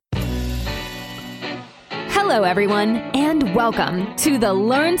Hello, everyone, and welcome to the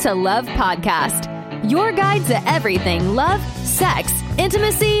Learn to Love podcast, your guide to everything love, sex,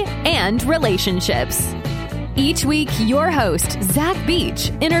 intimacy, and relationships. Each week, your host, Zach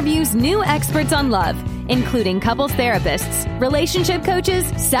Beach, interviews new experts on love, including couples therapists, relationship coaches,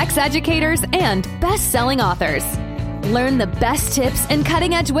 sex educators, and best-selling authors. Learn the best tips and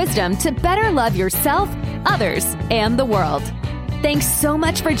cutting-edge wisdom to better love yourself, others, and the world. Thanks so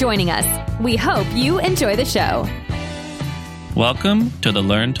much for joining us. We hope you enjoy the show. Welcome to the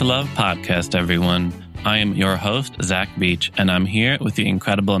Learn to Love podcast, everyone. I am your host, Zach Beach, and I'm here with the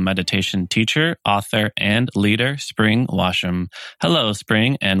incredible meditation teacher, author, and leader, Spring Washam. Hello,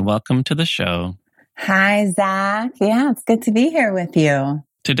 Spring, and welcome to the show. Hi, Zach. Yeah, it's good to be here with you.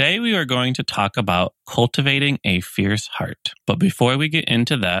 Today, we are going to talk about cultivating a fierce heart. But before we get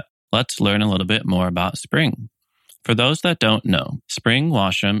into that, let's learn a little bit more about Spring. For those that don't know, Spring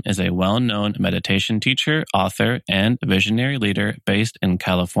Washam is a well-known meditation teacher, author, and visionary leader based in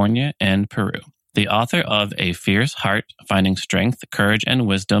California and Peru. The author of A Fierce Heart, Finding Strength, Courage, and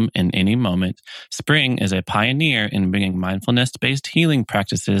Wisdom in Any Moment, Spring is a pioneer in bringing mindfulness-based healing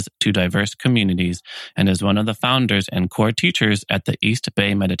practices to diverse communities and is one of the founders and core teachers at the East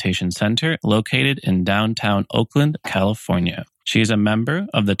Bay Meditation Center located in downtown Oakland, California. She is a member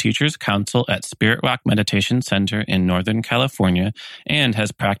of the Teachers Council at Spirit Rock Meditation Center in Northern California and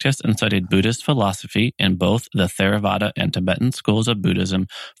has practiced and studied Buddhist philosophy in both the Theravada and Tibetan schools of Buddhism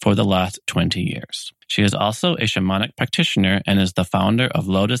for the last 20 years. She is also a shamanic practitioner and is the founder of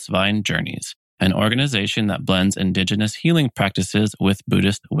Lotus Vine Journeys, an organization that blends indigenous healing practices with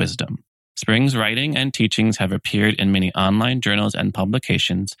Buddhist wisdom. Spring's writing and teachings have appeared in many online journals and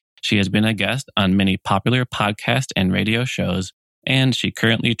publications. She has been a guest on many popular podcast and radio shows, and she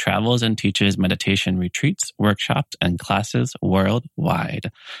currently travels and teaches meditation retreats, workshops, and classes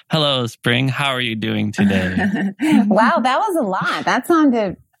worldwide. Hello, Spring. How are you doing today? Wow, that was a lot. That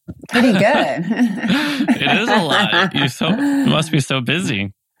sounded pretty good. It is a lot. You must be so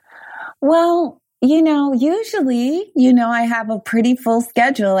busy. Well, usually, I have a pretty full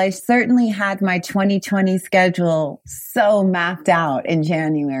schedule. I certainly had my 2020 schedule so mapped out in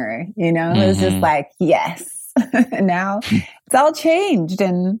January. It was just like, yes. Now it's all changed.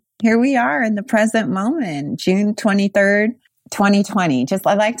 And here we are in the present moment, June 23rd, 2020.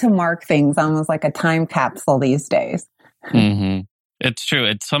 I like to mark things almost like a time capsule these days. Mm-hmm. It's true.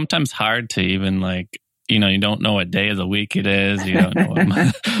 It's sometimes hard to even you don't know what day of the week it is. You don't know what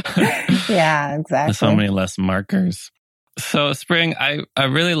month. Yeah, exactly. There's so many less markers. So, Spring, I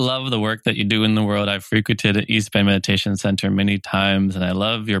really love the work that you do in the world. I've frequented East Bay Meditation Center many times, and I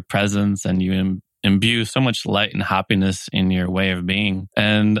love your presence, and you imbue so much light and happiness in your way of being.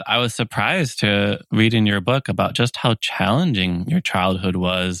 And I was surprised to read in your book about just how challenging your childhood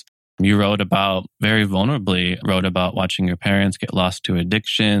was. You very vulnerably wrote about watching your parents get lost to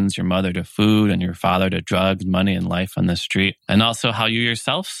addictions, your mother to food, and your father to drugs, money, and life on the street. And also how you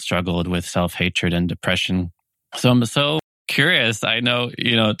yourself struggled with self-hatred and depression. So I'm so curious. I know,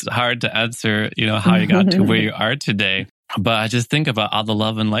 it's hard to answer, how you got to where you are today. But I just think about all the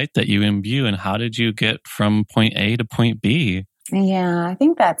love and light that you imbue, and how did you get from point A to point B? Yeah, I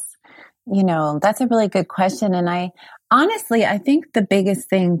think that's a really good question. And honestly, I think the biggest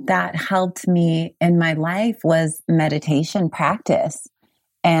thing that helped me in my life was meditation practice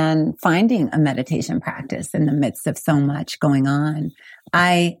and finding a meditation practice in the midst of so much going on.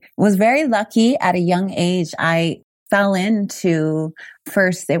 I was very lucky at a young age. I fell into,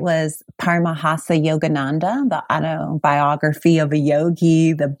 first it was Paramahansa Yogananda, the autobiography of a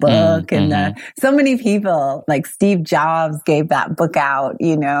yogi, the book, and so many people like Steve Jobs gave that book out.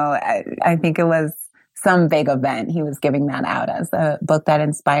 I think it was some big event. He was giving that out as a book that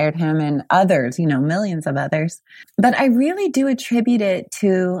inspired him, and others, millions of others. But I really do attribute it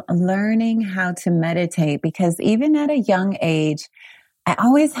to learning how to meditate, because even at a young age, I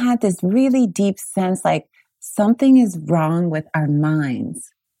always had this really deep sense like something is wrong with our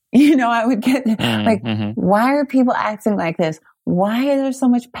minds. I would get why are people acting like this? Why is there so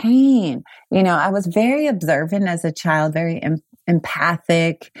much pain? I was very observant as a child, very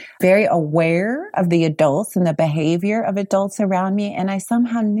empathic, very aware of the adults and the behavior of adults around me. And I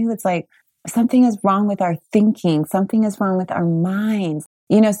somehow knew it's like something is wrong with our thinking. Something is wrong with our minds.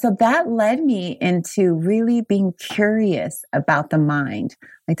 So that led me into really being curious about the mind,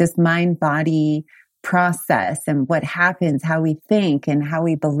 like this mind-body process and what happens, how we think and how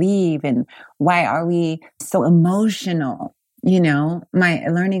we believe, and why are we so emotional. My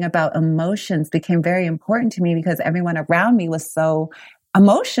learning about emotions became very important to me because everyone around me was so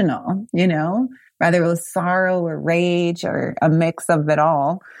emotional, whether it was sorrow or rage or a mix of it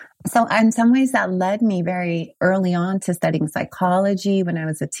all. So in some ways that led me very early on to studying psychology when I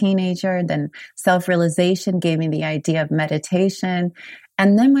was a teenager. Then self-realization gave me the idea of meditation.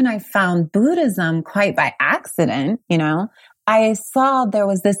 And then when I found Buddhism quite by accident, I saw there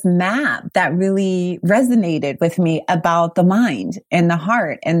was this map that really resonated with me about the mind and the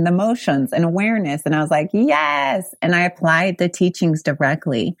heart and the emotions and awareness. And I was like, yes. And I applied the teachings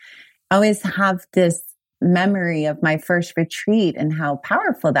directly. I always have this memory of my first retreat and how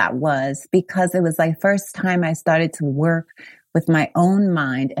powerful that was, because it was the first time I started to work with my own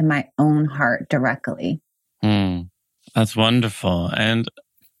mind and my own heart directly. That's wonderful. And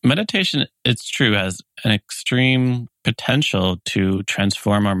meditation, it's true, has an extreme potential to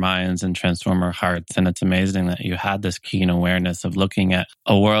transform our minds and transform our hearts. And it's amazing that you had this keen awareness of looking at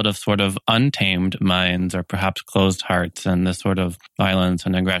a world of sort of untamed minds or perhaps closed hearts and this sort of violence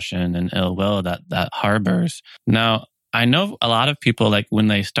and aggression and ill will that harbors. Now, I know a lot of people, like when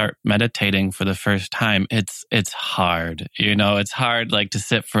they start meditating for the first time, it's hard. It's hard to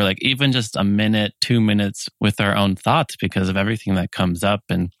sit for even just a minute, 2 minutes with our own thoughts because of everything that comes up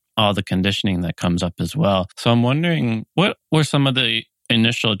and all the conditioning that comes up as well. So I'm wondering, what were some of the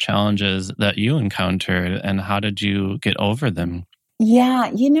initial challenges that you encountered and how did you get over them?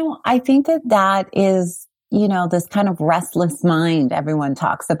 Yeah, I think that is this kind of restless mind everyone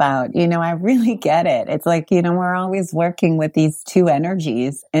talks about. I really get it. It's we're always working with these two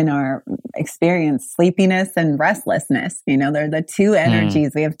energies in our experience, sleepiness and restlessness. They're the two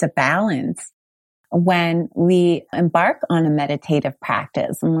energies we have to balance when we embark on a meditative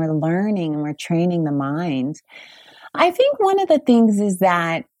practice and we're learning and we're training the mind. I think one of the things is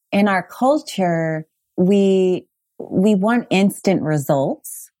that in our culture, we want instant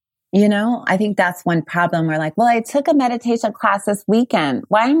results. I think that's one problem. We're like, well, I took a meditation class this weekend.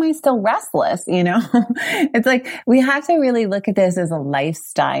 Why am I still restless? It's we have to really look at this as a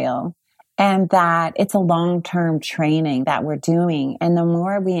lifestyle and that it's a long-term training that we're doing. And the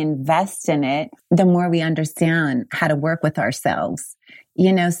more we invest in it, the more we understand how to work with ourselves.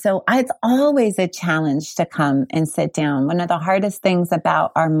 So it's always a challenge to come and sit down. One of the hardest things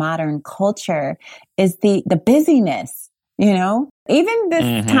about our modern culture is the busyness. Even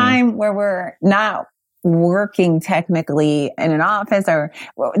this time where we're not working technically in an office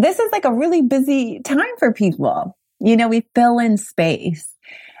this is a really busy time for people. We fill in space.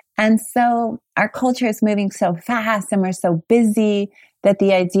 And so our culture is moving so fast and we're so busy that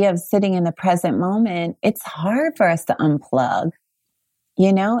the idea of sitting in the present moment, it's hard for us to unplug.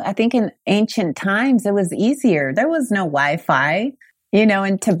 I think in ancient times, it was easier. There was no Wi-Fi.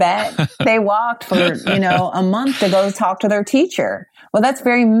 In Tibet, they walked for, a month to go talk to their teacher. Well, that's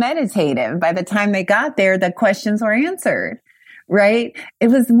very meditative. By the time they got there, the questions were answered, right? It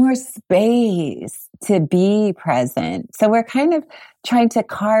was more space to be present. So we're kind of trying to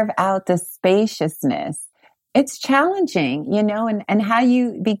carve out the spaciousness. It's challenging, and how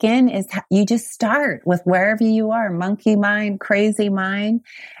you begin is you just start with wherever you are, monkey mind, crazy mind,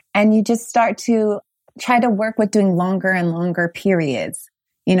 and you just start to try to work with doing longer and longer periods.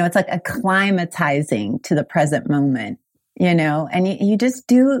 It's acclimatizing to the present moment, and you just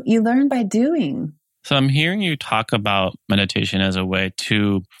you learn by doing. So I'm hearing you talk about meditation as a way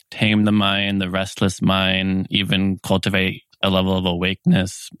to tame the mind, the restless mind, even cultivate a level of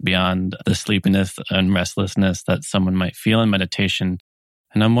awakeness beyond the sleepiness and restlessness that someone might feel in meditation.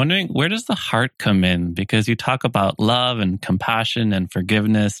 And I'm wondering, where does the heart come in? Because you talk about love and compassion and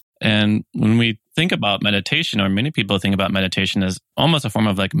forgiveness. And when we think about meditation, or many people think about meditation as almost a form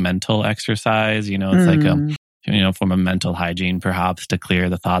of mental exercise, it's like a form of mental hygiene, perhaps, to clear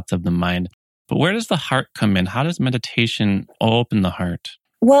the thoughts of the mind. But where does the heart come in? How does meditation open the heart?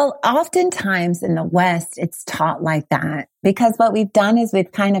 Well, oftentimes in the West, it's taught like that because what we've done is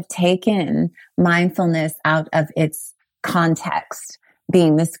we've kind of taken mindfulness out of its context,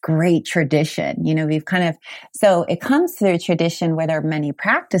 being this great tradition. So it comes through a tradition where there are many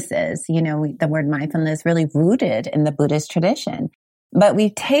practices. The word mindfulness really rooted in the Buddhist tradition. But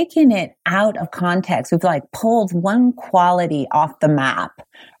we've taken it out of context. We've pulled one quality off the map,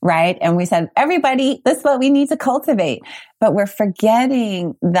 right? And we said, everybody, this is what we need to cultivate. But we're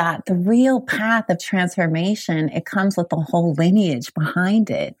forgetting that the real path of transformation, it comes with the whole lineage behind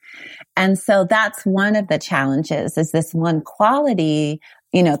it. And so that's one of the challenges is this one quality.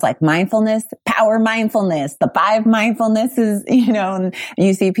 It's mindfulness, power mindfulness, the 5 mindfulnesses, and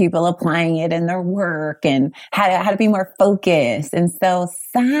you see people applying it in their work and how to be more focused. And so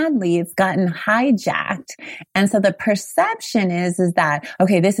sadly, it's gotten hijacked. And so the perception is that,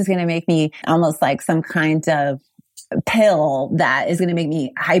 okay, this is going to make me almost like some kind of pill that is going to make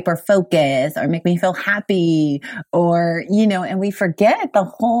me hyper focus or make me feel happy or, and we forget the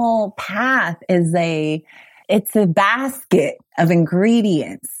whole path it's a basket of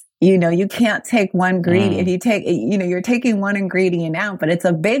ingredients. You can't take one ingredient. If you take, you're taking one ingredient out, but it's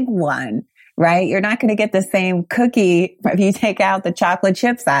a big one, right? You're not going to get the same cookie if you take out the chocolate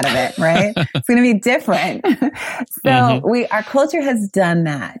chips out of it, right? It's going to be different. So our culture has done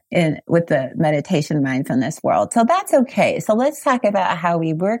that with the meditation mindfulness world. So that's okay. So let's talk about how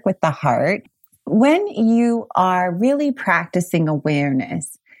we work with the heart. When you are really practicing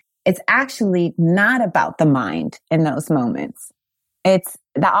awareness, it's actually not about the mind in those moments. It's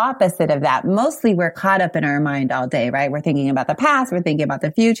the opposite of that. Mostly we're caught up in our mind all day, right? We're thinking about the past. We're thinking about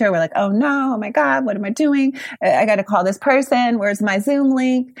the future. We're like, oh no, oh my God, what am I doing? I got to call this person. Where's my Zoom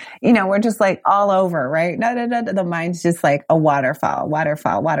link? We're just like all over, right? The mind's just like a waterfall,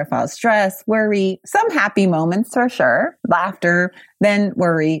 stress, worry, some happy moments for sure, laughter, then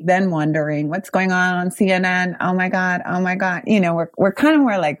worry, then wondering what's going on CNN. Oh my God. We're kind of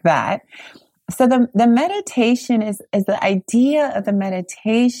more like that. So the meditation is the idea of the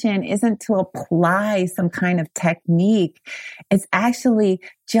meditation isn't to apply some kind of technique. It's actually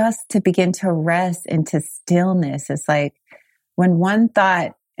just to begin to rest into stillness. It's like when one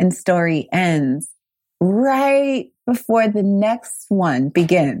thought and story ends right before the next one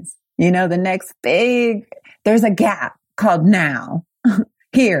begins, the next there's a gap called now,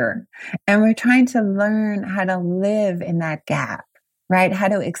 here. And we're trying to learn how to live in that gap. Right? How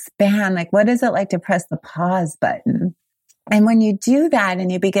to expand, like what is it like to press the pause button? And when you do that and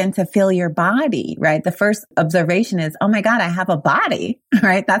you begin to feel your body, right? The first observation is, oh my God, I have a body,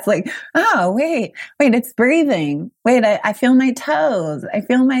 right? That's like, oh, wait, it's breathing. Wait, I feel my toes. I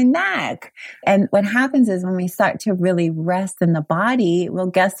feel my neck. And what happens is when we start to really rest in the body, well,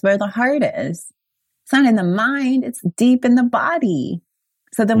 guess where the heart is? It's not in the mind. It's deep in the body.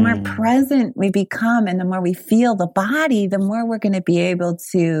 So the more present we become and the more we feel the body, the more we're going to be able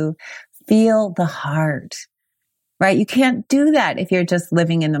to feel the heart, right? You can't do that if you're just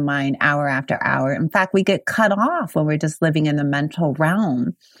living in the mind hour after hour. In fact, we get cut off when we're just living in the mental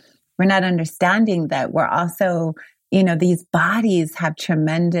realm. We're not understanding that we're also, these bodies have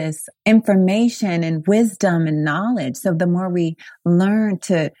tremendous information and wisdom and knowledge. So the more we learn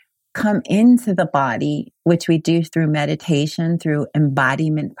to come into the body, which we do through meditation, through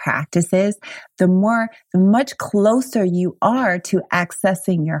embodiment practices, the much closer you are to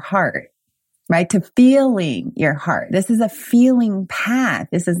accessing your heart, right? To feeling your heart. This is a feeling path.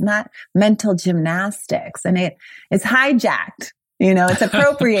 This is not mental gymnastics, and it's hijacked. It's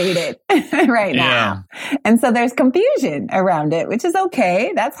appropriated right now. And so there's confusion around it, which is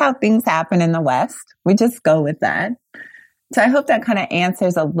okay. That's how things happen in the West. We just go with that. So I hope that kind of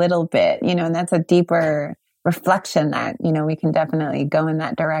answers a little bit, and that's a deeper reflection that, we can definitely go in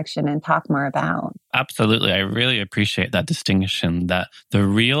that direction and talk more about. Absolutely. I really appreciate that distinction that the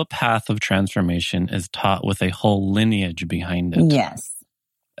real path of transformation is taught with a whole lineage behind it. Yes.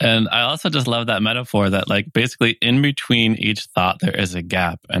 And I also just love that metaphor that basically in between each thought, there is a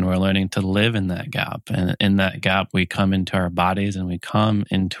gap and we're learning to live in that gap. And in that gap, we come into our bodies and we come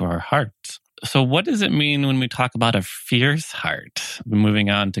into our hearts. So what does it mean when we talk about a fierce heart? Moving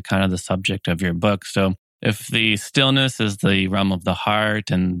on to kind of the subject of your book. So if the stillness is the realm of the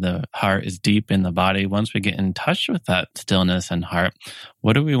heart and the heart is deep in the body, once we get in touch with that stillness and heart,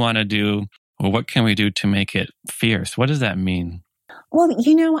 what do we want to do or what can we do to make it fierce? What does that mean? Well,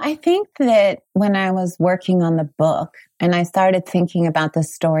 I think that when I was working on the book and I started thinking about the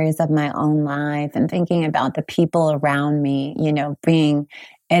stories of my own life and thinking about the people around me, being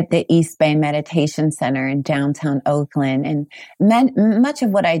at the East Bay Meditation Center in downtown Oakland. And much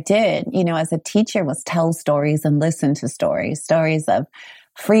of what I did, as a teacher was tell stories and listen to stories of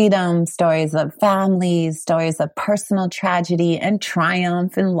freedom, stories of families, stories of personal tragedy and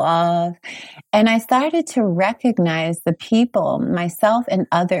triumph and love. And I started to recognize the people, myself and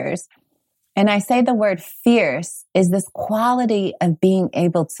others. And I say the word fierce is this quality of being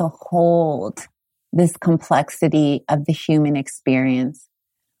able to hold this complexity of the human experience.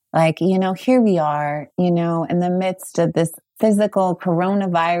 Here we are, in the midst of this physical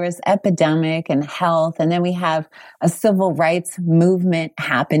coronavirus epidemic and health. And then we have a civil rights movement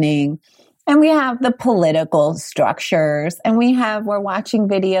happening. And we have the political structures. And we're watching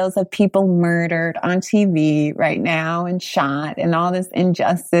videos of people murdered on TV right now and shot and all this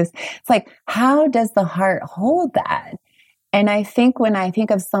injustice. It's like, how does the heart hold that? And I think when I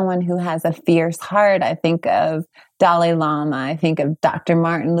think of someone who has a fierce heart, I think of Dalai Lama. I think of Dr.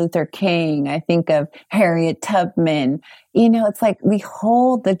 Martin Luther King. I think of Harriet Tubman. It's like we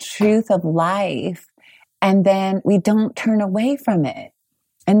hold the truth of life And then we don't turn away from it.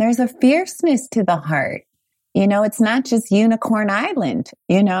 And there's a fierceness to the heart. It's not just Unicorn Island,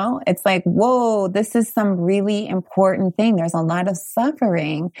 it's like, whoa, this is some really important thing. There's a lot of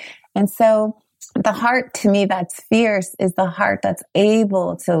suffering. And so the heart to me that's fierce is the heart that's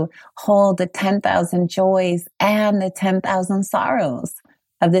able to hold the 10,000 joys and the 10,000 sorrows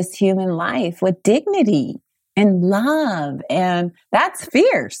of this human life with dignity and love. And that's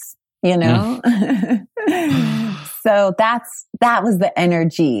fierce, So that was the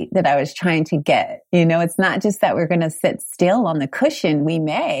energy that I was trying to get. It's not just that we're going to sit still on the cushion. We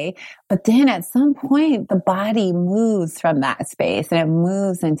may, but then at some point the body moves from that space and it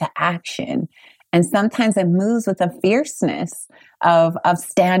moves into action. And sometimes it moves with a fierceness of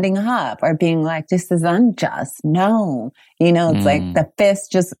standing up or being like, this is unjust. No, it's like the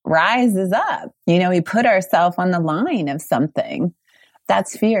fist just rises up. We put ourselves on the line of something.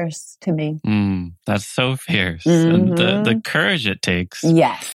 That's fierce to me. That's so fierce. And the courage it takes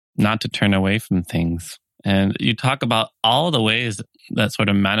not to turn away from things. And you talk about all the ways that sort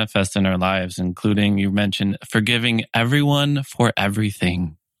of manifest in our lives, including you mentioned forgiving everyone for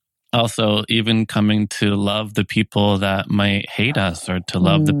everything. Also, even coming to love the people that might hate us or to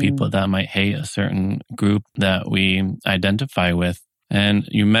love the people that might hate a certain group that we identify with. And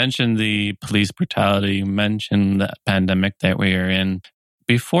you mentioned the police brutality, you mentioned the pandemic that we are in.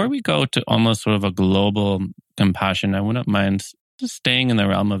 Before we go to almost sort of a global compassion, I wouldn't mind just staying in the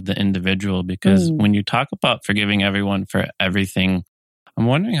realm of the individual, because when you talk about forgiving everyone for everything, I'm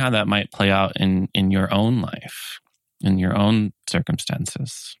wondering how that might play out in your own life, in your own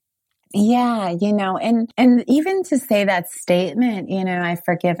circumstances. Yeah, and even to say that statement, I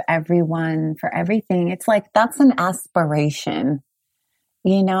forgive everyone for everything. It's like, that's an aspiration.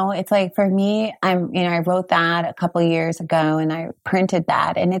 It's like for me, I wrote that a couple of years ago and I printed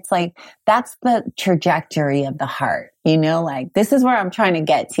that. And it's like, that's the trajectory of the heart, like this is where I'm trying to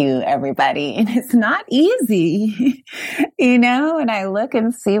get to, everybody. And it's not easy, and I look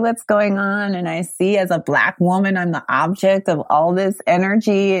and see what's going on. And I see, as a Black woman, I'm the object of all this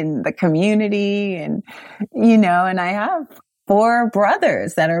energy in the community. And, and I have 4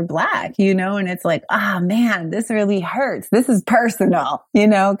 brothers that are Black, and it's like, man, this really hurts. This is personal,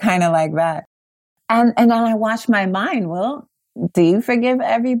 kind of like that. And then I watch my mind. Well, do you forgive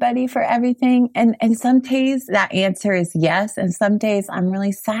everybody for everything? And some days that answer is yes. And some days I'm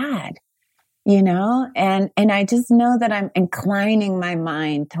really sad, and I just know that I'm inclining my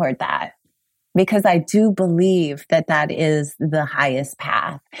mind toward that, because I do believe that that is the highest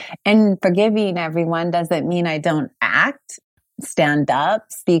path. And forgiving everyone doesn't mean I don't act, stand up,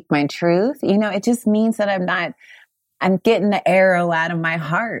 speak my truth. It just means that I'm getting the arrow out of my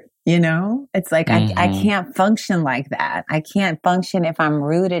heart. It's like, I can't function like that. I can't function if I'm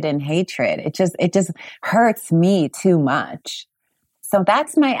rooted in hatred. It just hurts me too much. So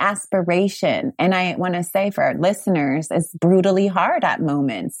that's my aspiration. And I want to say for our listeners, it's brutally hard at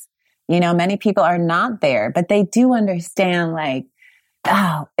moments. Many people are not there, but they do understand, like,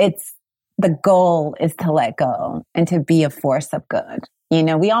 the goal is to let go and to be a force of good.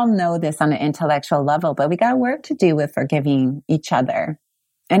 We all know this on an intellectual level, but we got work to do with forgiving each other.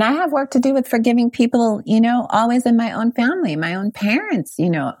 And I have work to do with forgiving people, always in my own family. My own parents,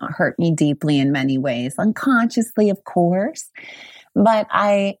 hurt me deeply in many ways, unconsciously, of course. But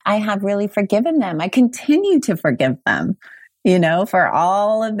I have really forgiven them. I continue to forgive them, for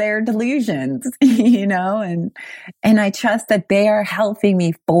all of their delusions, and I trust that they are helping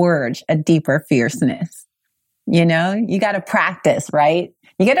me forge a deeper fierceness. You got to practice, right?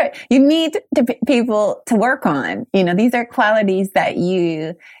 You need people to work on. These are qualities that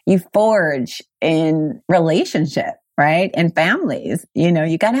you forge in relationship, right? In families,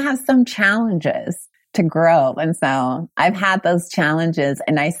 you got to have some challenges to grow. And so I've had those challenges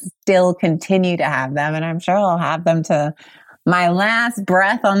and I still continue to have them. And I'm sure I'll have them to my last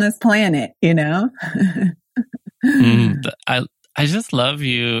breath on this planet, I just love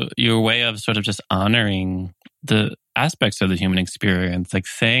your way of sort of just honoring the aspects of the human experience, like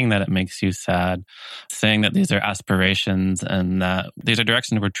saying that it makes you sad, saying that these are aspirations and that these are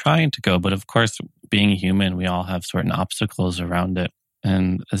directions we're trying to go. But of course, being human, we all have certain obstacles around it.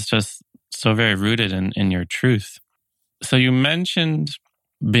 And it's just so very rooted in your truth. So you mentioned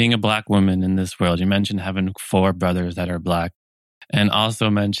being a Black woman in this world. You mentioned having 4 brothers that are Black, and also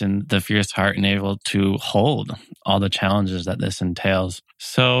mentioned the fierce heart and able to hold all the challenges that this entails.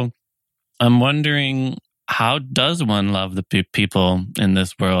 So I'm wondering, how does one love the people in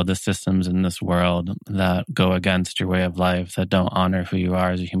this world, the systems in this world that go against your way of life, that don't honor who you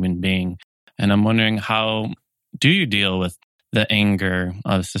are as a human being? And I'm wondering, how do you deal with the anger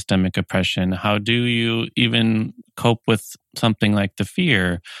of systemic oppression, how do you even cope with something like the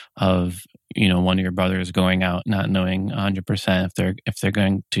fear of, one of your brothers going out, not knowing 100% if they're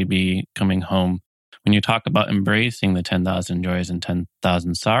going to be coming home? When you talk about embracing the 10,000 joys and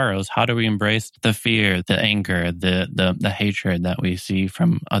 10,000 sorrows, how do we embrace the fear, the anger, the hatred that we see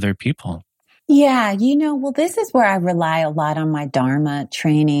from other people? Yeah, well, this is where I rely a lot on my Dharma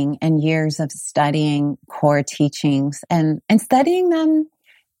training and years of studying core teachings and studying them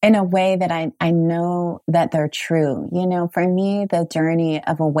in a way that I know that they're true. For me, the journey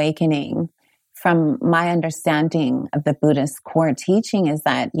of awakening from my understanding of the Buddhist core teaching is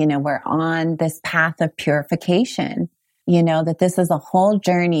that, we're on this path of purification, that this is a whole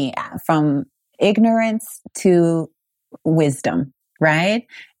journey from ignorance to wisdom, right?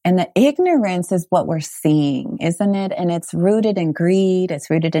 And the ignorance is what we're seeing, isn't it? And it's rooted in greed, it's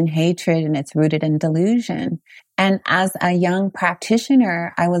rooted in hatred, and it's rooted in delusion. And as a young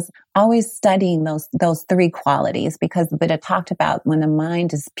practitioner, I was always studying those three qualities, because the Buddha talked about when the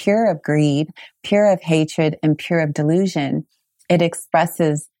mind is pure of greed, pure of hatred, and pure of delusion, it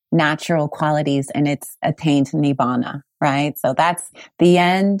expresses natural qualities and it's attained nibbana, right? So that's the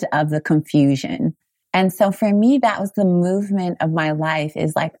end of the confusion. And so for me, that was the movement of my life,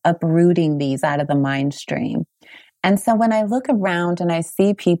 is like uprooting these out of the mind stream. And so when I look around and I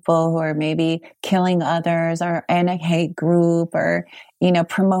see people who are maybe killing others or in a hate group or,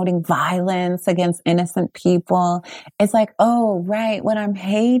 promoting violence against innocent people, it's like, oh, right. What I'm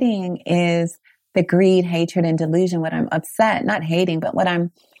hating is the greed, hatred, and delusion. What I'm upset, not hating, but what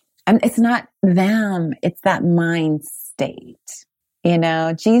it's not them. It's that mind state.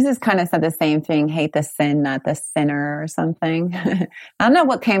 Jesus kind of said the same thing, hate the sin, not the sinner, or something. I don't know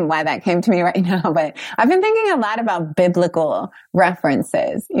why that came to me right now, but I've been thinking a lot about biblical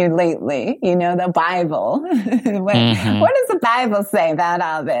references lately, the Bible. What does the Bible say about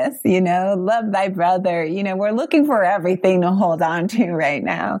all this? Love thy brother. We're looking for everything to hold on to right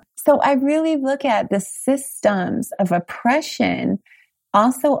now. So I really look at the systems of oppression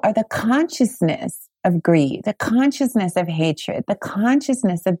also are the consciousness of greed, the consciousness of hatred, the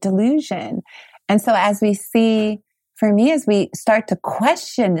consciousness of delusion. And so as we see, for me, as we start to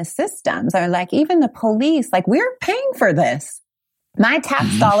question the systems, or like even the police, like we're paying for this. My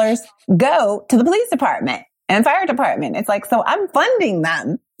tax dollars go to the police department and fire department. It's like, so I'm funding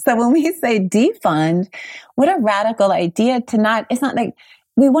them. So when we say defund, what a radical idea it's not like,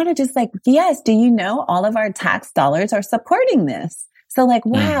 we want to just like, yes, do you know all of our tax dollars are supporting this? So like,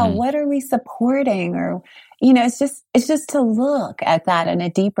 wow, what are we supporting? Or, it's just to look at that in a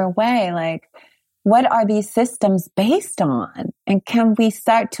deeper way. Like, what are these systems based on? And can we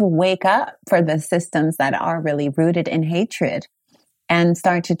start to wake up for the systems that are really rooted in hatred and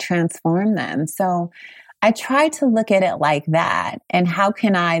start to transform them? So I try to look at it like that. And how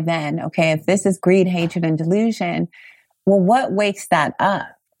can I then, okay, if this is greed, hatred, and delusion, well, what wakes that up?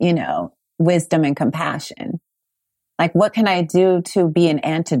 Wisdom and compassion. Like, what can I do to be an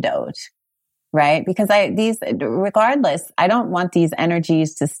antidote? Right? Because regardless, I don't want these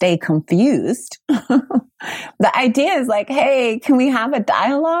energies to stay confused. The idea is like, hey, can we have a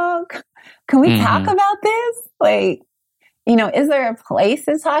dialogue? Can we talk about this? Like, is there a place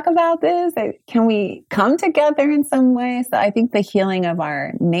to talk about this? Can we come together in some way? So I think the healing of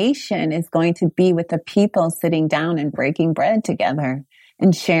our nation is going to be with the people sitting down and breaking bread together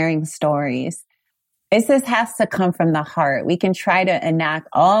and sharing stories. It just has to come from the heart. We can try to enact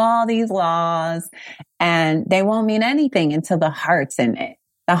all these laws and they won't mean anything until the heart's in it.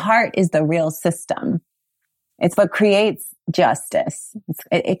 The heart is the real system. It's what creates justice.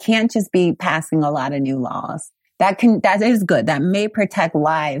 It can't just be passing a lot of new laws. That is good. That may protect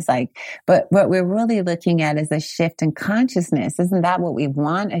lives. But what we're really looking at is a shift in consciousness. Isn't that what we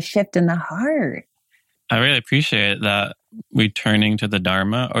want? A shift in the heart. I really appreciate that, returning to the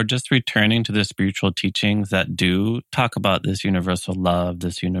Dharma, or just returning to the spiritual teachings that do talk about this universal love,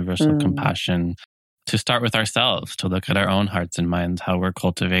 this universal compassion, to start with ourselves, to look at our own hearts and minds, how we're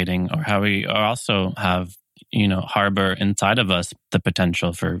cultivating, or how we also have, harbor inside of us the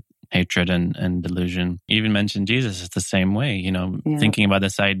potential for hatred and delusion. You even mentioned Jesus is the same way, thinking about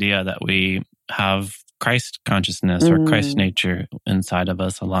this idea that we have Christ consciousness or Christ nature inside of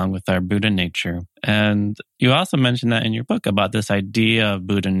us, along with our Buddha nature. And you also mentioned that in your book about this idea of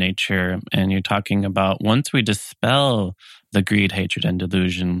Buddha nature. And you're talking about once we dispel the greed, hatred, and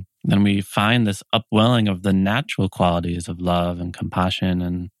delusion, then we find this upwelling of the natural qualities of love and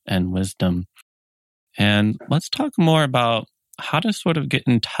compassion and wisdom. And let's talk more about how to sort of get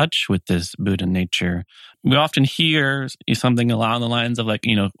in touch with this Buddha nature. We often hear something along the lines of like,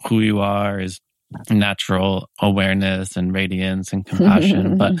 who you are is natural awareness and radiance and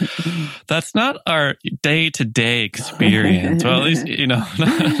compassion, but that's not our day-to-day experience. Well, at least,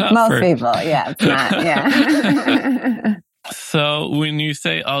 not most people, yeah, it's not, yeah. So when you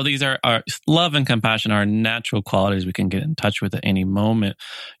say, oh, these are our love and compassion, our natural qualities we can get in touch with at any moment,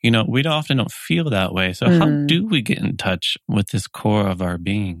 we often don't feel that way. So how do we get in touch with this core of our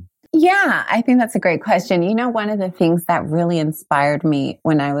being? Yeah, I think that's a great question. One of the things that really inspired me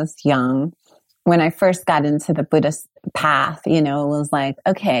when I was young, when I first got into the Buddhist path, it was like,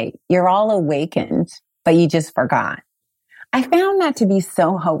 okay, you're all awakened, but you just forgot. I found that to be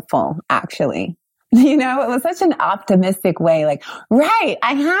so hopeful, actually. It was such an optimistic way, like, right,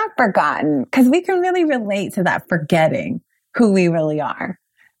 I have forgotten, because we can really relate to that forgetting who we really are.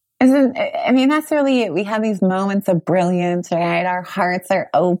 That's really it. We have these moments of brilliance, right? Our hearts are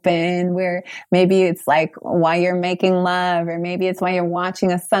open, where maybe it's like while you're making love, or maybe it's while you're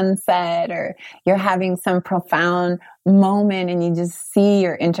watching a sunset, or you're having some profound moment and you just see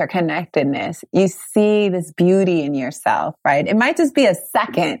your interconnectedness. You see this beauty in yourself, right? It might just be a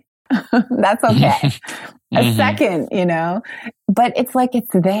second. That's okay. A second, but it's like it's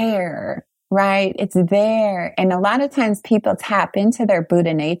there. Right? It's there. And a lot of times people tap into their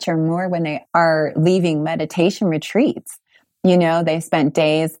Buddha nature more when they are leaving meditation retreats. They spent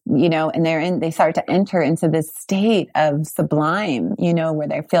days, and they start to enter into this state of sublime, where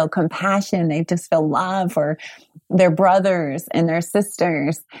they feel compassion. They just feel love for their brothers and their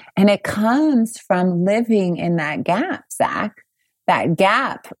sisters. And it comes from living in that gap, Zach, that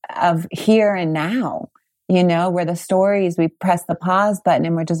gap of here and now. Where the stories, we press the pause button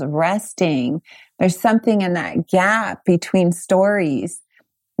and we're just resting. There's something in that gap between stories.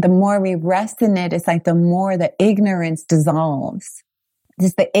 The more we rest in it, it's like the more the ignorance dissolves.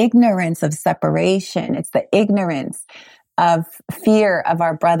 It's the ignorance of separation. It's the ignorance of fear of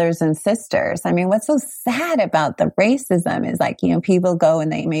our brothers and sisters. What's so sad about the racism is like, people go and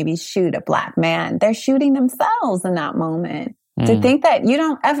they maybe shoot a Black man. They're shooting themselves in that moment. To think that you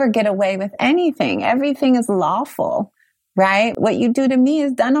don't ever get away with anything. Everything is lawful, right? What you do to me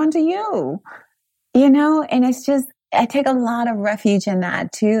is done unto you, and it's just, I take a lot of refuge in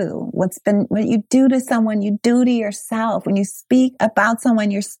that too. What you do to someone, you do to yourself. When you speak about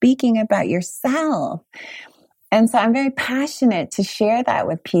someone, you're speaking about yourself. And so I'm very passionate to share that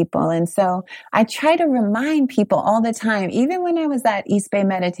with people. And so I try to remind people all the time, even when I was at East Bay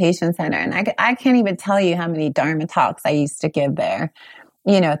Meditation Center, and I can't even tell you how many Dharma talks I used to give there.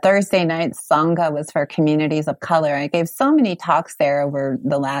 Thursday night Sangha was for communities of color. I gave so many talks there over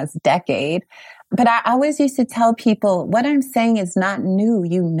the last decade. But I always used to tell people, what I'm saying is not new.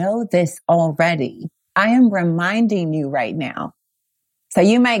 You know this already. I am reminding you right now. So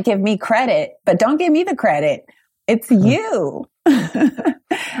you might give me credit, but don't give me the credit. It's you.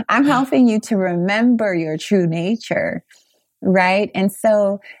 I'm helping you to remember your true nature, right? And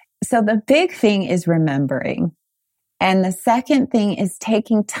so the big thing is remembering. And the second thing is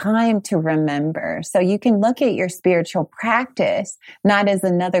taking time to remember. So you can look at your spiritual practice not as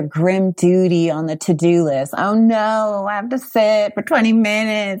another grim duty on the to-do list. Oh no, I have to sit for 20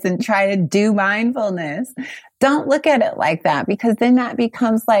 minutes and try to do mindfulness. Don't look at it like that, because then that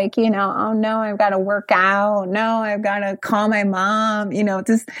becomes like, oh no, I've got to work out. No, I've got to call my mom.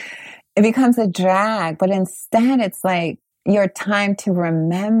 It becomes a drag. But instead, it's like your time to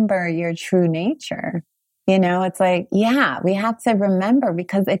remember your true nature. It's like, yeah, we have to remember,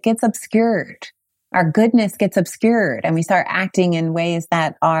 because it gets obscured. Our goodness gets obscured, and we start acting in ways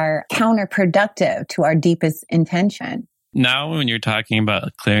that are counterproductive to our deepest intention. Now, when you're talking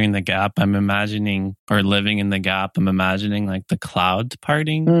about clearing the gap, I'm imagining, or living in the gap, I'm imagining like the clouds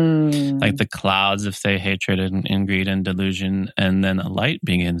parting, like the clouds of, say, hatred and greed and delusion, and then a light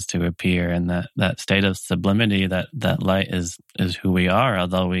begins to appear, and that state of sublimity, that light is who we are,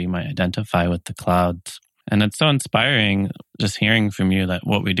 although we might identify with the clouds. And it's so inspiring just hearing from you that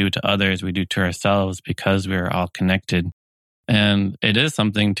what we do to others, we do to ourselves, because we're all connected. And it is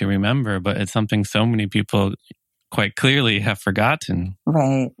something to remember, but it's something so many people quite clearly have forgotten.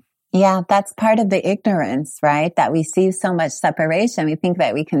 Right. Yeah, that's part of the ignorance, right? That we see so much separation. We think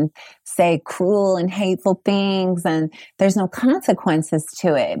that we can say cruel and hateful things and there's no consequences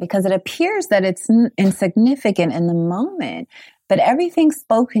to it, because it appears that it's insignificant in the moment. But everything's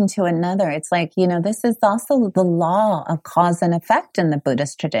spoken to another. It's like, this is also the law of cause and effect in the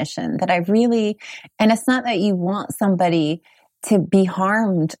Buddhist tradition that and it's not that you want somebody to be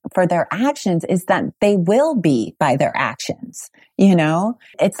harmed for their actions, is that they will be by their actions.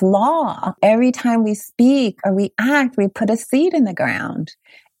 It's law. Every time we speak or we act, we put a seed in the ground.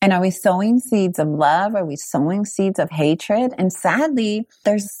 And are we sowing seeds of love? Are we sowing seeds of hatred? And sadly,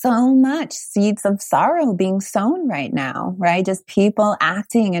 there's so much seeds of sorrow being sown right now, right? Just people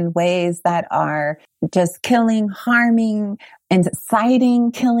acting in ways that are just killing, harming,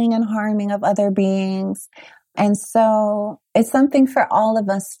 inciting killing and harming of other beings. And so it's something for all of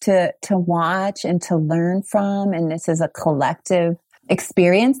us to watch and to learn from. And this is a collective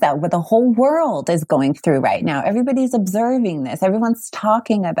experience that what the whole world is going through right now. Everybody's observing this. Everyone's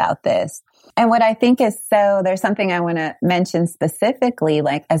talking about this. And what I think is there's something I want to mention specifically,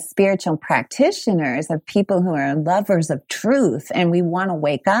 like as spiritual practitioners, of people who are lovers of truth, and we want to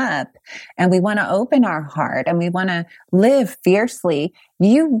wake up and we want to open our heart and we want to live fiercely.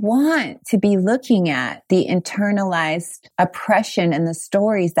 You want to be looking at the internalized oppression and the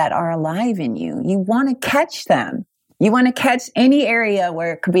stories that are alive in you. You want to catch them. You want to catch any area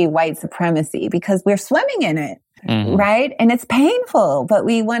where it could be white supremacy because we're swimming in it, right? And it's painful, but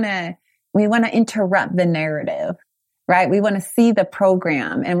we want to interrupt the narrative, right? We want to see the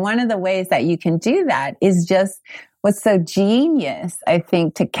program. And one of the ways that you can do that is just what's so genius, I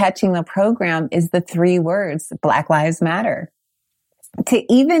think, to catching the program is the 3 words, Black Lives Matter.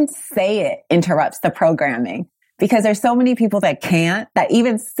 To even say it interrupts the programming because there's so many people that can't, that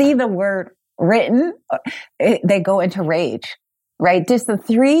even see the word written, they go into rage, right? Just the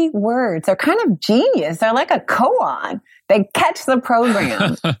 3 words are kind of genius. They're like a koan. They catch the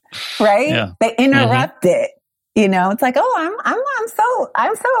program, right? Yeah. They interrupt it. You know, it's like, oh,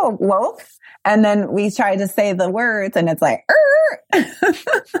 I'm so woke. And then we try to say the words and it's like,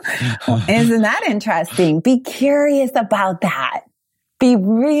 isn't that interesting? Be curious about that. Be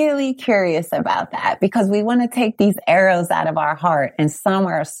really curious about that because we want to take these arrows out of our heart and some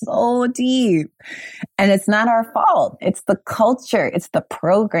are so deep and it's not our fault. It's the culture. It's the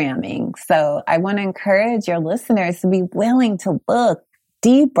programming. So I want to encourage your listeners to be willing to look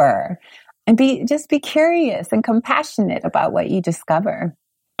deeper and just be curious and compassionate about what you discover.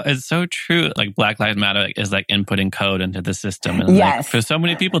 It's so true. Like Black Lives Matter is like inputting code into the system. And like, for so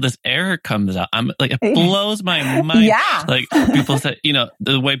many people, this error comes out. I'm like, it blows my mind. Yeah. Like people say, you know,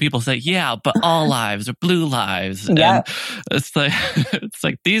 the way people say, yeah, but all lives are blue lives. Yeah. And it's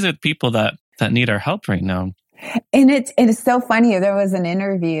like, these are people that need our help right now. And it is so funny. There was an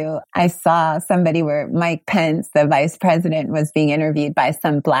interview I saw somebody where Mike Pence, the vice president, was being interviewed by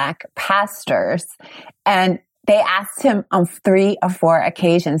some Black pastors. And they asked him on 3 or 4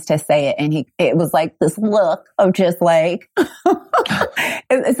 occasions to say it. And it was like this look of just like,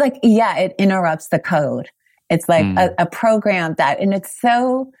 it's like, yeah, it interrupts the code. It's like a program and it's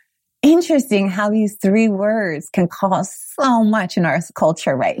so interesting how these 3 words can cause so much in our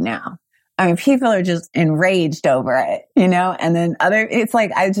culture right now. I mean, people are just enraged over it, you know, and then it's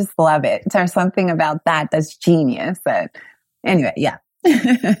like, I just love it. There's something about that's genius. Anyway, yeah.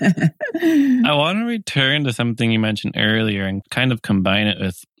 I want to return to something you mentioned earlier and kind of combine it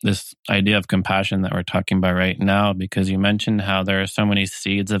with this idea of compassion that we're talking about right now, because you mentioned how there are so many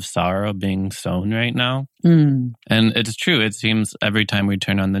seeds of sorrow being sown right now. And it's true. It seems every time we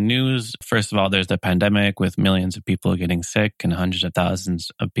turn on the news, first of all, there's the pandemic with millions of people getting sick and hundreds of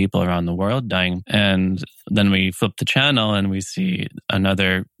thousands of people around the world dying. And then we flip the channel and we see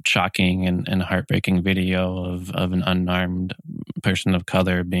another shocking and heartbreaking video of an unarmed person of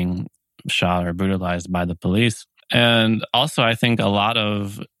color being shot or brutalized by the police. And also, I think a lot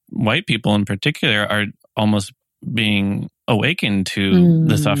of white people in particular are almost being awakened to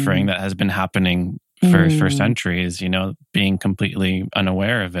the suffering that has been happening for centuries, you know, being completely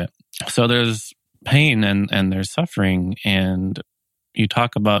unaware of it. So there's pain and there's suffering. And you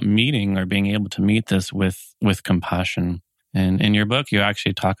talk about meeting or being able to meet this with compassion. And in your book, you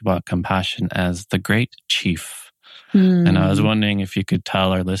actually talk about compassion as the great chief. And I was wondering if you could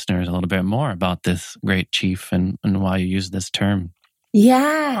tell our listeners a little bit more about this great chief and why you use this term.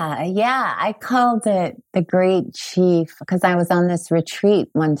 Yeah. I called it the great chief because I was on this retreat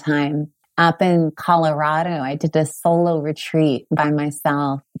one time up in Colorado. I did a solo retreat by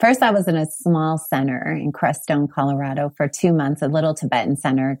myself. First, I was in a small center in Crestone, Colorado for 2 months, a little Tibetan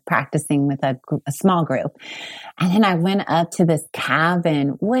center, practicing with a small group. And then I went up to this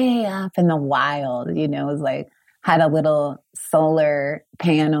cabin way up in the wild, you know, it was like, had a little solar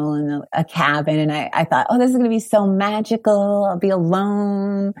panel in a cabin. And I thought, oh, this is going to be so magical. I'll be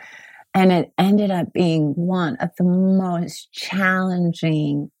alone. And it ended up being one of the most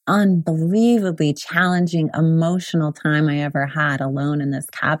challenging, unbelievably challenging, emotional time I ever had alone in this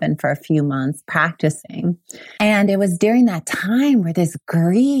cabin for a few months practicing. And it was during that time where this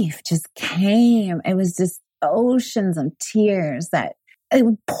grief just came. It was just oceans of tears that it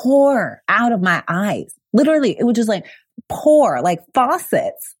would pour out of my eyes. Literally, it would just like pour like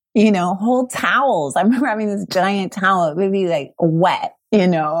faucets, whole towels. I remember having this giant towel. It would be like wet,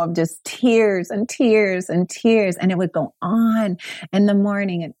 of just tears and tears and tears. And it would go on in the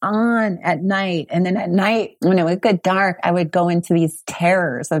morning and on at night. And then at night, when it would get dark, I would go into these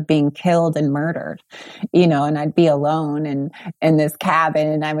terrors of being killed and murdered, and I'd be alone and in this cabin.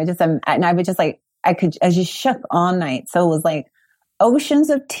 And I would just like, I just shook all night. So it was like oceans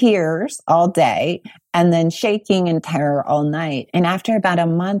of tears all day and then shaking in terror all night. And after about a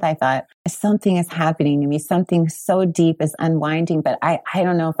month, I thought, something is happening to me. Something so deep is unwinding, but I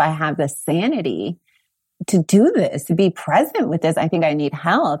don't know if I have the sanity to do this, to be present with this. I think I need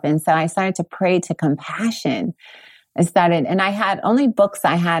help. And so I started to pray to compassion. And I had only books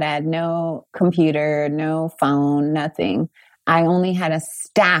I had no computer, no phone, nothing. I only had a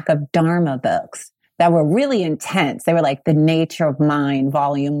stack of Dharma books that were really intense. They were like The Nature of Mind,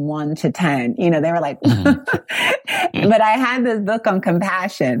 volume 1 to 10. They were like, but I had this book on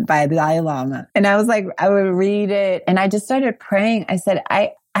compassion by the Dalai Lama. And I was like, I would read it. And I just started praying. I said,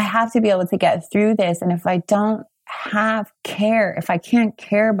 I have to be able to get through this. And if I don't have care, if I can't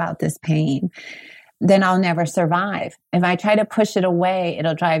care about this pain, then I'll never survive. If I try to push it away,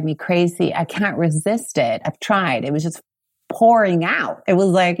 it'll drive me crazy. I can't resist it. I've tried. It was just pouring out. It was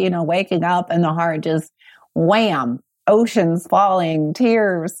like, waking up and the heart just wham, oceans falling,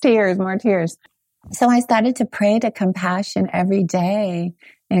 tears, more tears. So I started to pray to compassion every day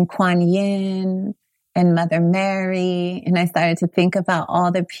and Kuan Yin and Mother Mary. And I started to think about all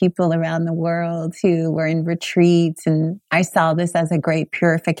the people around the world who were in retreats. And I saw this as a great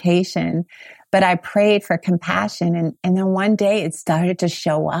purification. But I prayed for compassion. And then one day it started to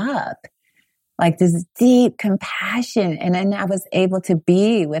show up. Like this deep compassion. And then I was able to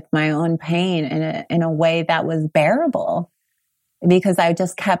be with my own pain in a way that was bearable because I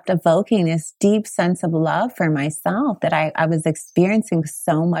just kept evoking this deep sense of love for myself that I was experiencing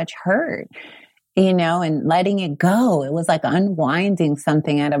so much hurt, and letting it go. It was like unwinding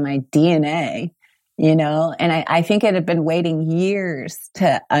something out of my DNA, and I think it had been waiting years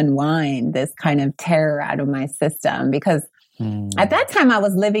to unwind this kind of terror out of my system because at that time, I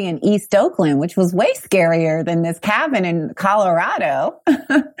was living in East Oakland, which was way scarier than this cabin in Colorado.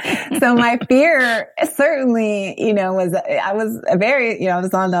 So my fear certainly, I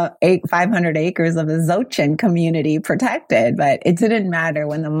was on the 500 acres of the Dzogchen community protected, but it didn't matter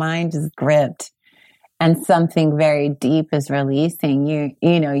when the mind is gripped and something very deep is releasing.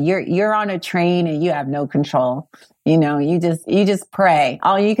 You're on a train and you have no control. You just pray.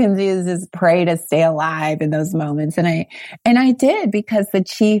 All you can do is just pray to stay alive in those moments. And I did because the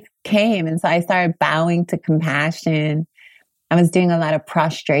chief came. And so I started bowing to compassion. I was doing a lot of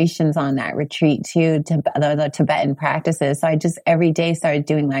prostrations on that retreat too, to the Tibetan practices. So I just every day started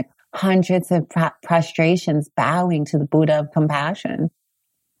doing like hundreds of prostrations, bowing to the Buddha of compassion.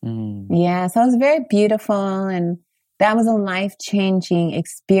 Yeah. So it was very beautiful. And that was a life-changing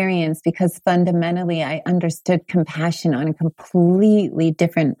experience because fundamentally I understood compassion on a completely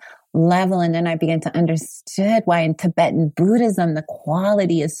different level. And then I began to understand why in Tibetan Buddhism, the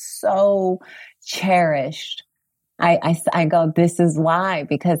quality is so cherished. I go, this is why,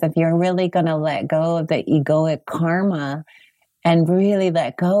 because if you're really going to let go of the egoic karma and really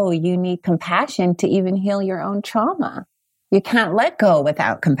let go, you need compassion to even heal your own trauma. You can't let go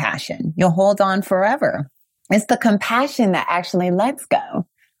without compassion. You'll hold on forever. It's the compassion that actually lets go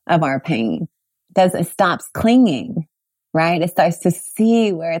of our pain. It stops clinging, right? It starts to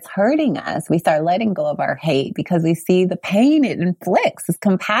see where it's hurting us. We start letting go of our hate because we see the pain it inflicts. It's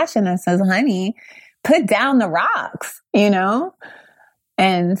compassion that says, honey, put down the rocks,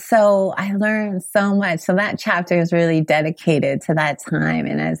 And so I learned so much. So that chapter is really dedicated to that time.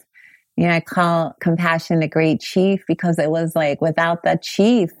 And as I call compassion the great chief because it was like without the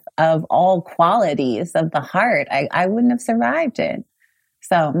chief of all qualities of the heart, I wouldn't have survived it.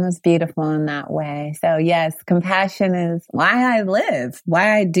 So it was beautiful in that way. So yes, compassion is why I live,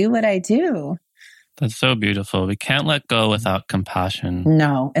 why I do what I do. That's so beautiful. We can't let go without compassion.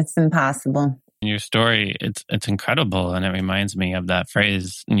 No, it's impossible. Your story, it's incredible. And it reminds me of that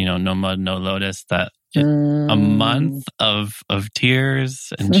phrase, no mud, no lotus, that a month of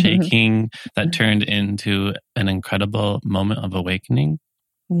tears and shaking that turned into an incredible moment of awakening.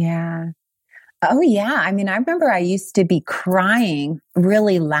 Yeah. Oh, yeah. I mean, I remember I used to be crying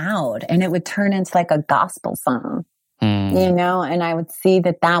really loud and it would turn into like a gospel song, and I would see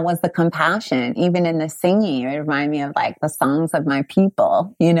that was the compassion. Even in the singing, it reminded me of like the songs of my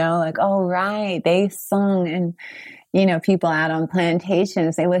people, like, oh, right. They sung and, people out on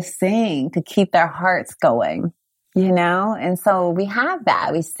plantations, they would sing to keep their hearts going, And so we have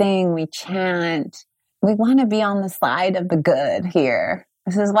that. We sing, we chant, we want to be on the side of the good here.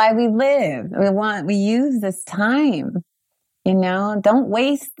 This is why we live. We use this time, don't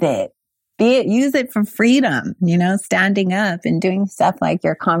waste it. Use it for freedom, standing up and doing stuff like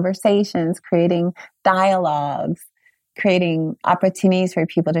your conversations, creating dialogues, creating opportunities for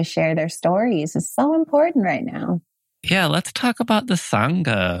people to share their stories is so important right now. Yeah, let's talk about the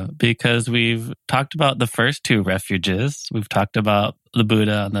Sangha, because we've talked about the first two refuges. We've talked about the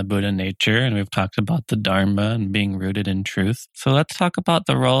Buddha and the Buddha nature, and we've talked about the Dharma and being rooted in truth. So let's talk about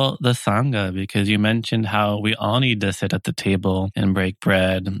the role of the Sangha, because you mentioned how we all need to sit at the table and break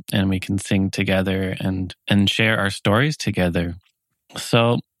bread, and we can sing together and share our stories together.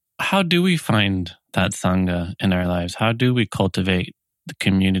 So how do we find that Sangha in our lives? How do we cultivate the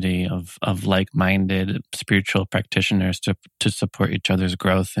community of like-minded spiritual practitioners to support each other's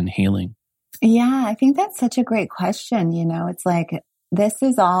growth and healing? Yeah, I think that's such a great question. It's like, this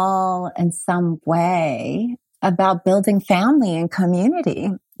is all in some way about building family and community.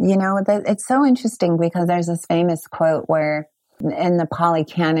 It's so interesting because there's this famous quote where in the Pali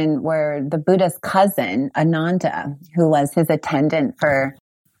Canon where the Buddha's cousin, Ananda, who was his attendant for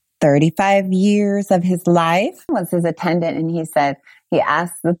 35 years of his life, was his attendant. And he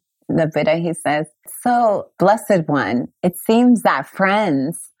asked the Buddha, he says, "So, Blessed One, it seems that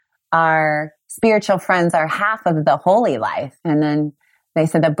spiritual friends are half of the holy life." And then they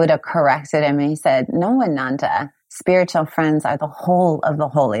said the Buddha corrected him and he said, "No, Ananda, spiritual friends are the whole of the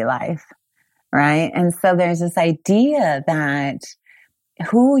holy life." Right? And so there's this idea that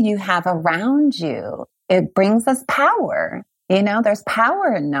who you have around you, it brings us power. There's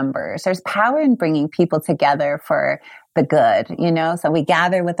power in numbers. There's power in bringing people together for the good, so we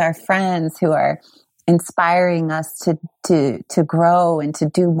gather with our friends who are inspiring us to grow and to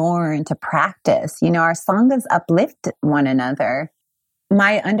do more and to practice. Our sanghas uplift one another.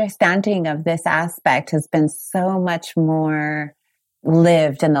 My understanding of this aspect has been so much more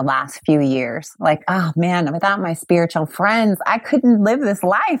lived in the last few years. Like, oh man, without my spiritual friends, I couldn't live this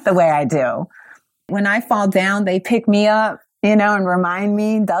life the way I do. When I fall down, they pick me up, and remind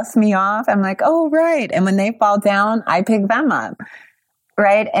me, dust me off. I'm like, oh, right. And when they fall down, I pick them up.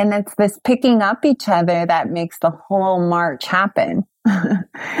 Right. And it's this picking up each other that makes the whole march happen.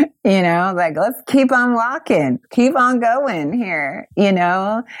 Like, let's keep on walking, keep on going here,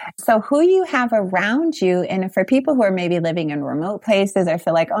 So who you have around you, and for people who are maybe living in remote places or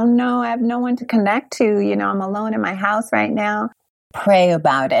feel like, oh no, I have no one to connect to, I'm alone in my house right now, pray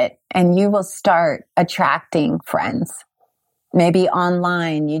about it and you will start attracting friends. Maybe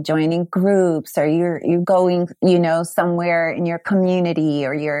online, you joining groups or you're going, somewhere in your community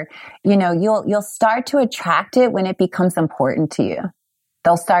or you'll start to attract it when it becomes important to you.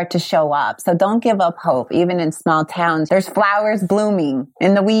 They'll start to show up. So don't give up hope. Even in small towns, there's flowers blooming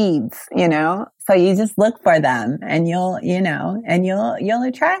in the weeds, so you just look for them and you'll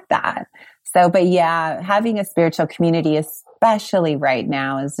attract that. So, but yeah, having a spiritual community, especially right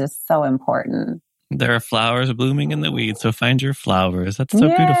now, is just so important. There are flowers blooming in the weeds, so find your flowers. That's so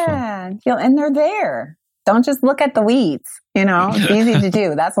beautiful. Yeah, and they're there. Don't just look at the weeds. It's easy to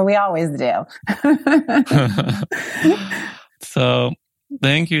do. That's what we always do. So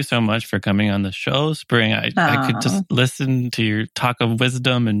thank you so much for coming on the show, Spring. I could just listen to your talk of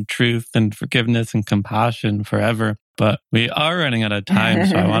wisdom and truth and forgiveness and compassion forever. But we are running out of time,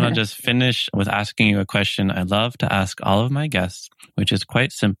 so I want to just finish with asking you a question I love to ask all of my guests, which is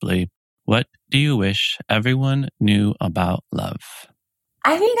quite simply, what do you wish everyone knew about love?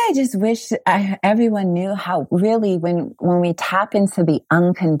 I think I just wish everyone knew how really when we tap into the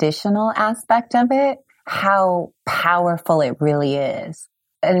unconditional aspect of it, how powerful it really is.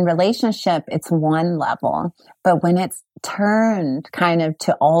 In relationship, it's one level, but when it's turned kind of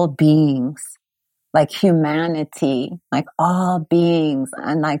to all beings, like humanity, like all beings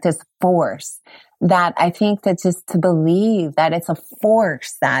and like this force, that I think that just to believe that it's a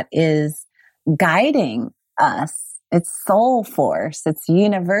force that is guiding us. It's soul force. It's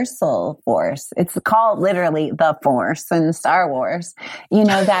universal force. It's called literally the force in Star Wars,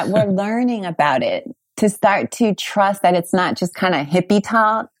 that we're learning about it to start to trust that it's not just kind of hippie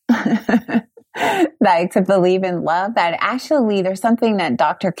talk, like to believe in love, that actually there's something that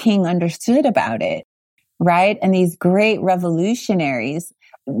Dr. King understood about it, right? And these great revolutionaries,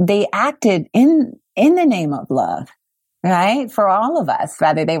 they acted in the name of love, right? For all of us,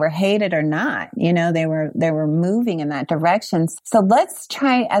 whether they were hated or not, they were moving in that direction. So let's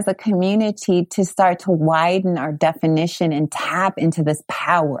try as a community to start to widen our definition and tap into this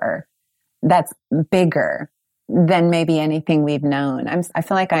power that's bigger than maybe anything we've known. I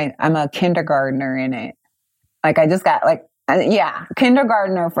feel like I'm a kindergartner in it. Like I just got Yeah,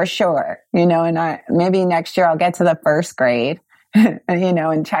 kindergartner for sure. And maybe next year I'll get to the first grade,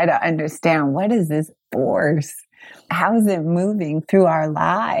 and try to understand, what is this force? How is it moving through our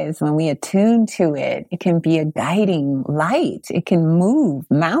lives when we attune to it? It can be a guiding light. It can move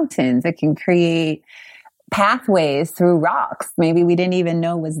mountains. It can create pathways through rocks maybe we didn't even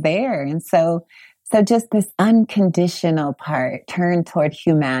know was there. And so just this unconditional part turned toward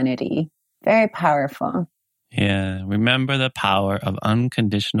humanity. Very powerful. Yeah, remember the power of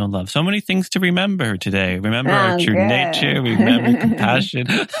unconditional love. So many things to remember today. Remember our true nature. Remember compassion.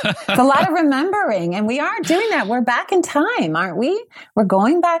 It's a lot of remembering, and we are doing that. We're back in time, aren't we? We're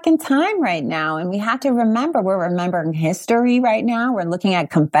going back in time right now, and we have to remember. We're remembering history right now. We're looking at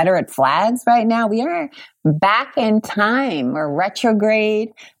Confederate flags right now. We are back in time. We're retrograde.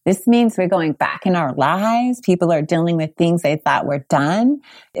 This means we're going back in our lives. People are dealing with things they thought were done.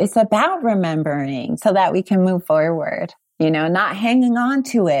 It's about remembering so that we can move forward, not hanging on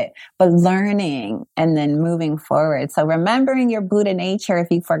to it, but learning and then moving forward. So remembering your Buddha nature if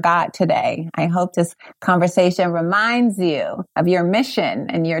you forgot today. I hope this conversation reminds you of your mission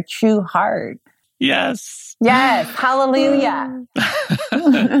and your true heart. Yes. Yes. Hallelujah.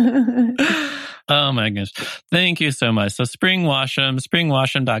 Oh my gosh. Thank you so much. So Spring Washam,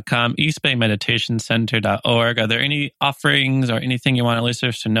 springwasham.com, eastbaymeditationcenter.org. Are there any offerings or anything you want our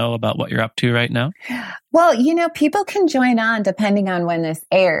listeners to know about what you're up to right now? Well, people can join on depending on when this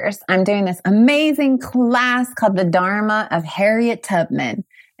airs. I'm doing this amazing class called The Dharma of Harriet Tubman.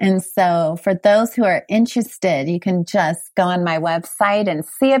 And so for those who are interested, you can just go on my website and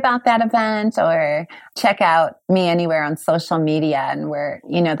see about that event, or check out me anywhere on social media. And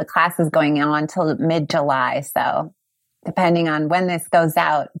the class is going on till mid-July. So depending on when this goes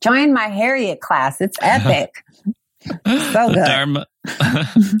out, join my Harriet class. It's epic. So good. Dharma.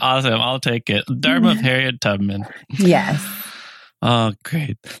 Awesome. I'll take it. Dharma of Harriet Tubman. Yes. Oh,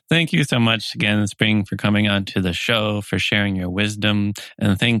 great. Thank you so much again, Spring, for coming on to the show, for sharing your wisdom.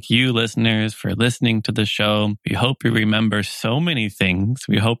 And thank you, listeners, for listening to the show. We hope you remember so many things.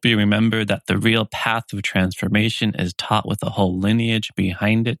 We hope you remember that the real path of transformation is taught with a whole lineage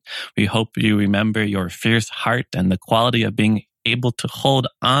behind it. We hope you remember your fierce heart and the quality of being able to hold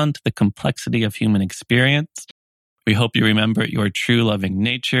on to the complexity of human experience. We hope you remember your true loving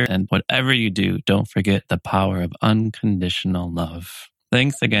nature, and whatever you do, don't forget the power of unconditional love.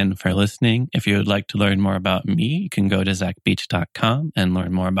 Thanks again for listening. If you would like to learn more about me, you can go to zachbeach.com and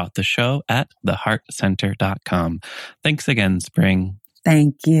learn more about the show at theheartcenter.com. Thanks again, Spring.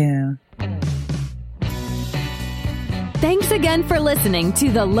 Thank you. Thanks again for listening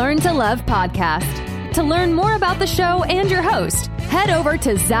to the Learn to Love podcast. To learn more about the show and your host, head over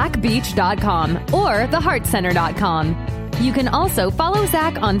to zachbeach.com or theheartcenter.com. You can also follow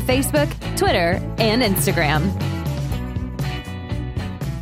Zach on Facebook, Twitter, and Instagram.